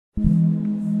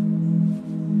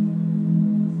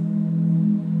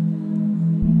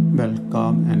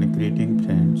Welcome and greeting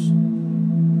friends.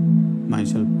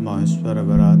 Myself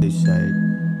Maheswarbeheranlp this side.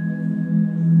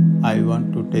 I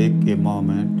want to take a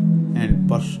moment and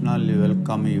personally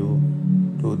welcome you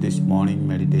to this morning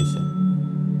meditation.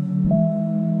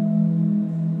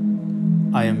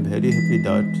 I am very happy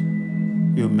that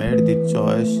you made the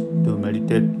choice to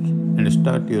meditate and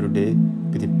start your day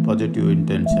with a positive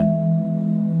intention.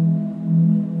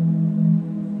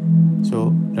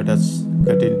 So let us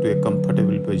get into a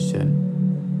comfortable position.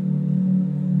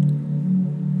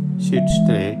 Sit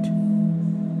straight.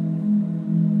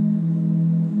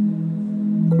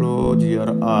 Close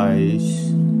your eyes.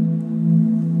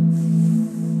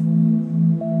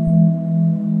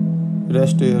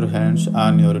 Rest your hands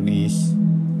on your knees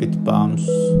with palms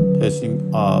facing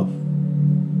up.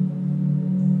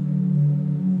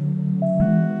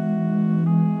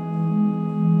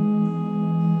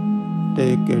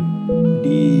 Take a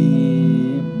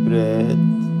deep breath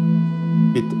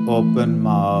with open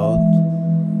mouth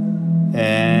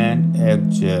and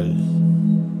exhale.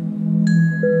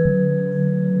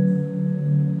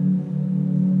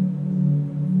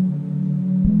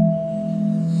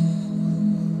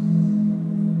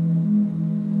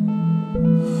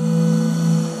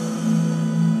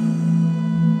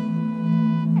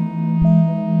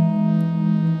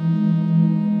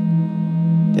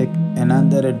 Take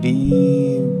another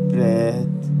deep breath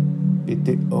with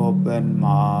the open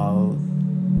mouth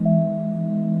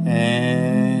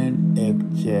and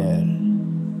exhale.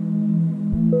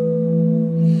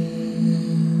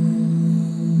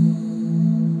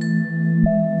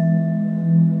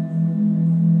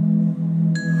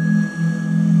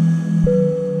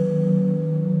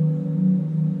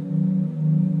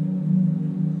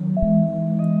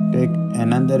 Take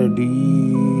another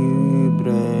deep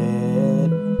breath.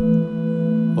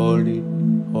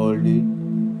 Hold it,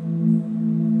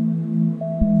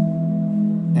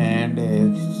 and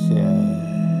exhale.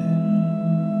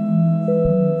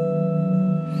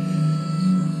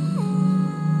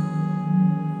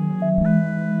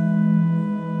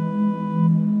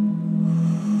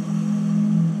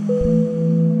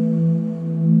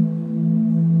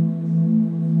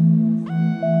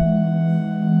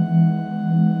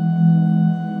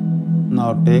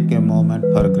 Now take a moment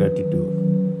for gratitude.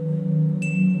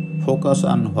 Focus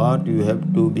on what you have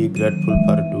to be grateful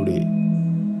for today.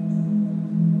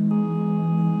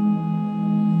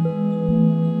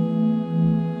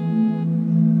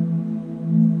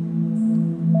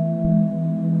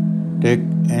 Take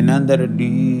another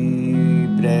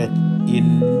deep breath in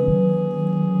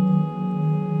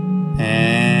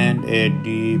and a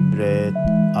deep breath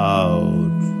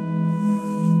out.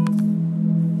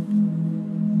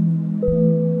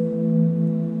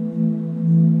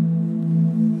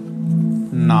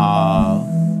 Now,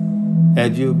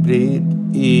 as you breathe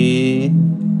in,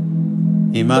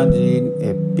 imagine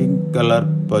a pink color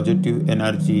positive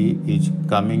energy is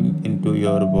coming into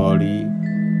your body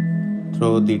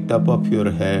through the top of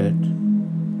your head.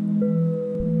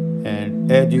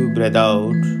 And as you breathe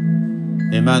out,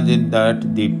 imagine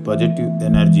that the positive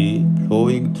energy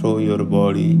flowing through your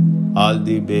body all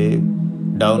the way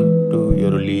down to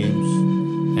your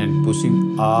limbs and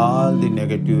pushing all the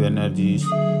negative energies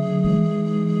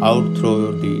out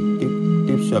through the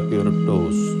tips of your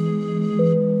toes.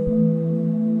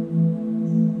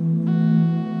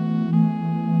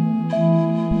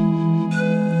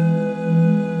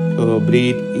 So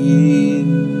breathe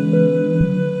in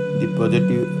the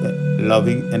positive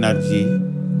loving energy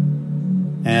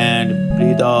and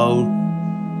breathe out.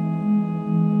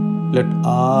 Let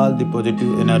all the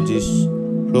positive energies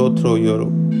flow through your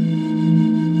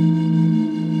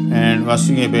and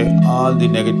washing away all the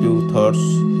negative thoughts,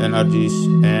 energies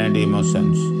and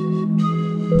emotions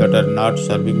that are not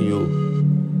serving you.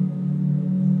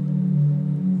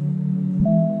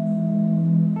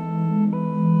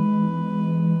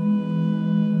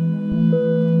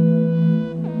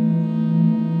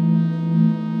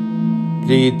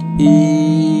 Breathe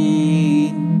in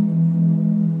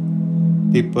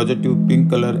the positive pink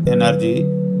color energy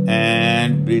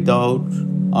and breathe out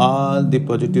all the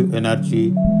positive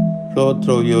energy flow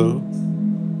through your,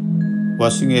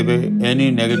 washing away any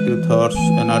negative thoughts,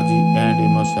 energy and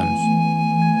emotions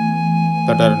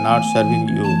that are not serving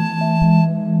you.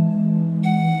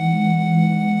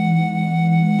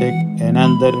 Take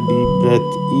another deep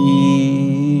breath in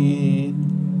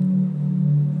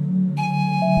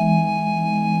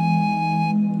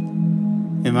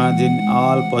Imagine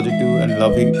all positive and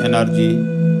loving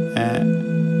energy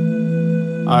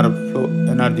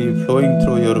energy flowing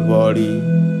through your body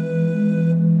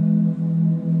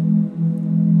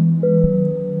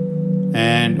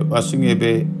and and washing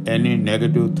away any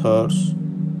negative thoughts,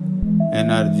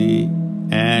 energy,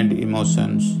 and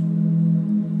emotions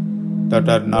that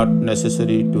are not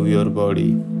necessary to your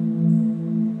body.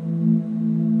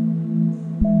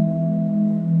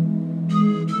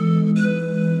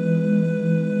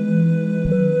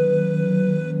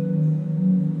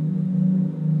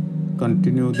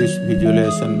 Continue this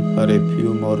visualization for a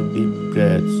few more deep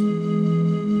breaths.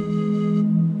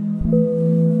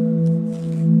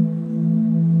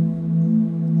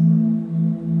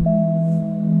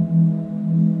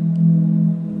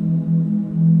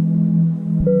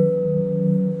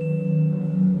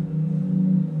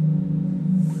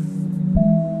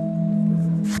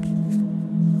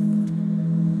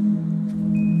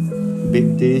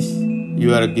 With this,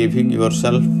 you are giving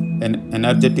yourself an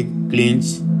energetic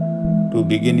cleanse to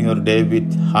begin your day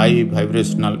with high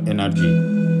vibrational energy.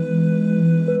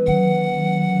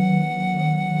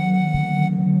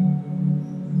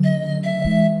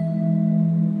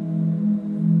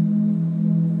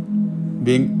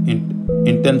 Being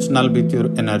intentional with your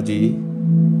energy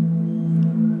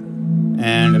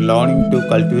and learning to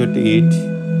cultivate it,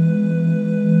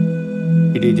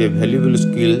 it is a valuable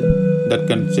skill that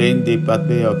can change the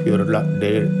pathway of your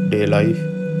day life,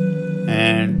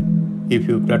 and if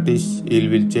you practice, it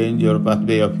will change your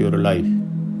pathway of your life.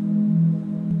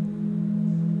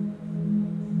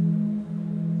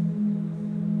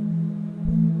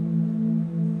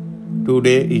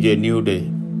 Today is a new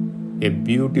day, a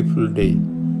beautiful day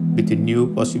with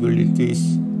new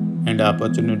possibilities and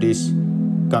opportunities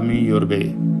coming your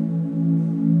way.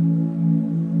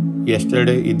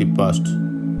 Yesterday is the past,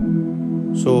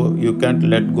 so you can't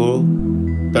let go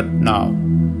that now.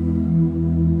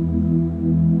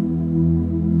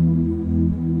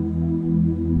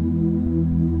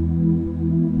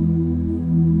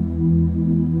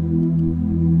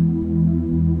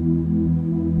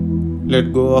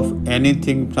 Let go of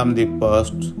anything from the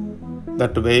past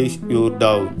that weighs you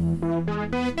down.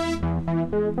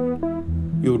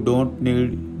 You don't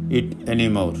need it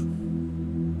anymore.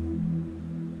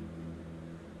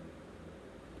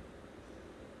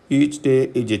 Each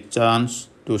day is a chance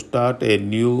to start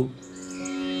anew,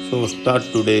 so start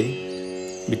today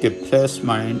with a fresh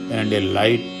mind and a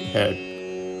light head.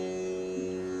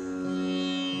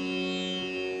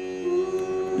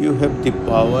 You have the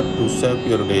power to shape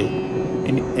your day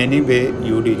in any way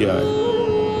you desire.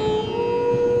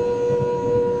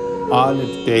 All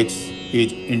it takes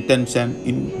is intention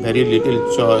in very little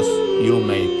choice you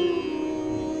make.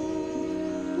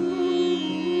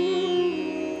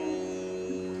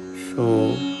 So,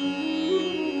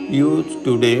 use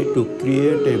today to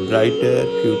create a brighter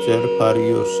future for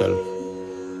yourself.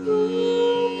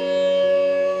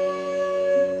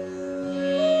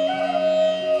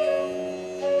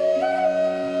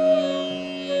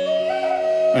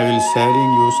 I will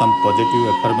sharing you some positive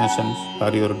affirmations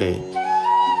for your day.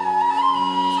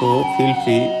 So feel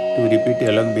free to repeat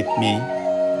along with me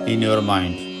in your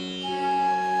mind.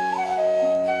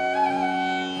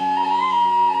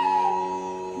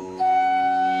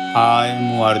 I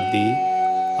am worthy.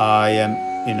 I am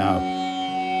enough.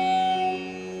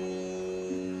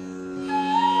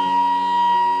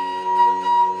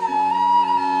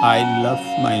 I love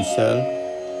myself.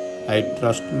 I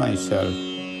trust myself.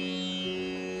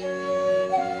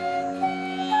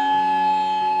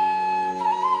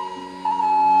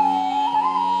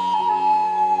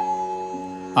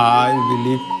 I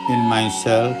believe in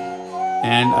myself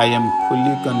and I am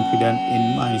fully confident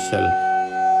in myself.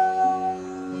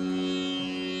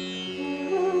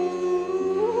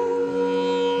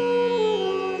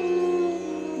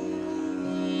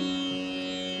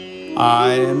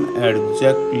 I am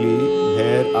exactly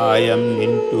where I am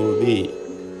meant to be.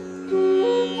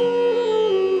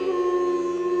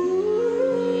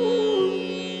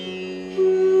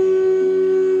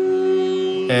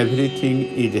 Everything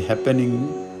is happening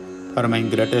for my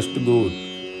greatest good.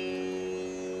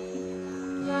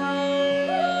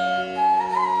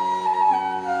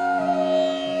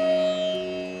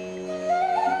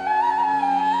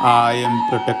 I am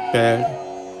protected.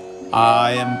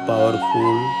 I am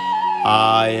powerful.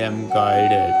 I am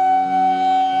guided.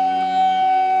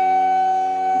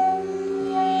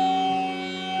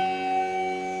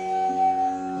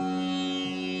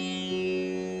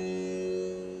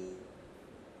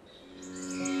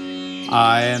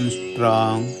 I am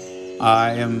strong.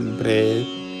 I am brave.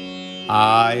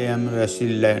 I am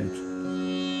resilient.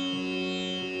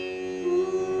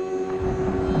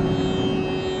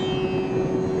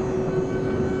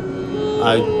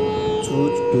 I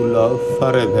choose to love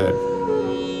forever.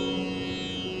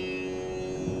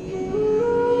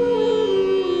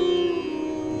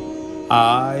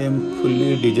 I am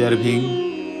fully deserving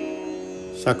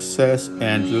success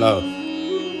and love.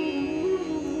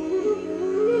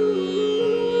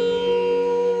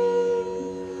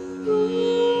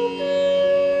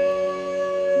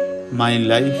 My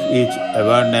life is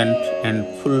abundant and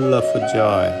full of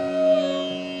joy.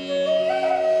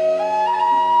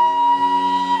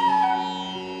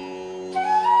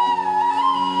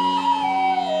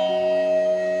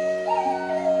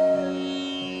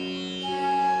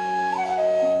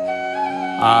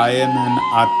 I am an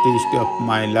artist of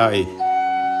my life.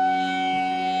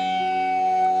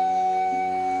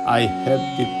 I have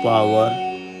the power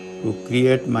to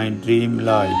create my dream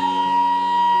life.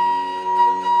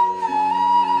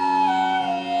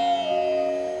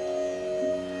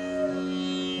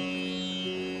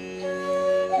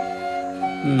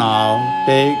 Now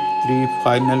take 3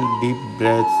 final deep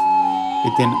breaths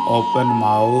with an open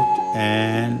mouth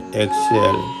and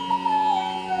exhale.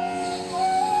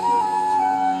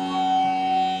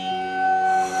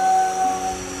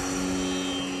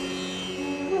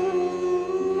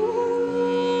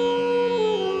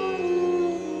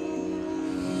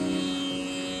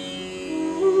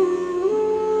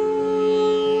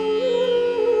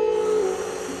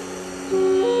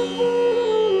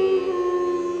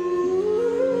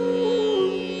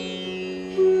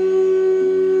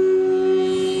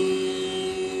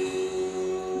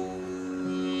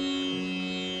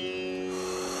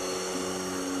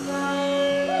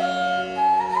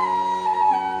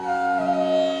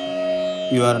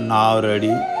 You are now ready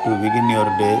to begin your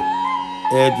day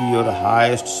at your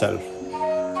highest self.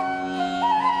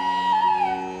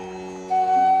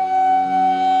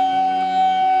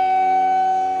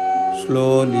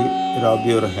 Slowly rub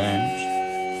your hands.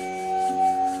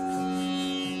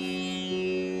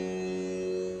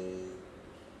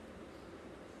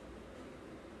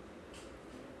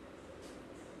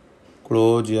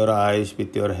 Close your eyes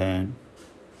with your hand.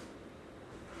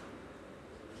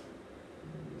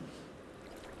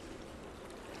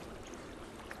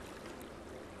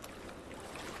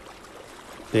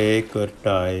 Take your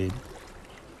time.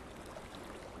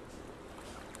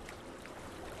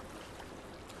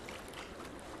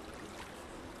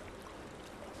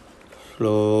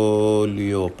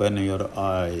 Slowly open your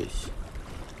eyes.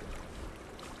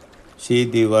 See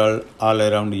the world all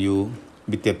around you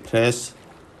with a fresh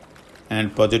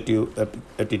and positive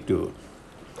attitude.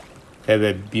 Have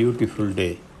a beautiful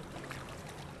day.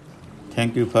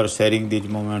 Thank you for sharing these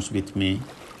moments with me.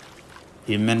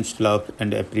 Immense love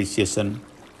and appreciation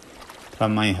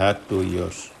from my heart to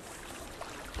yours.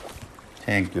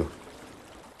 Thank you.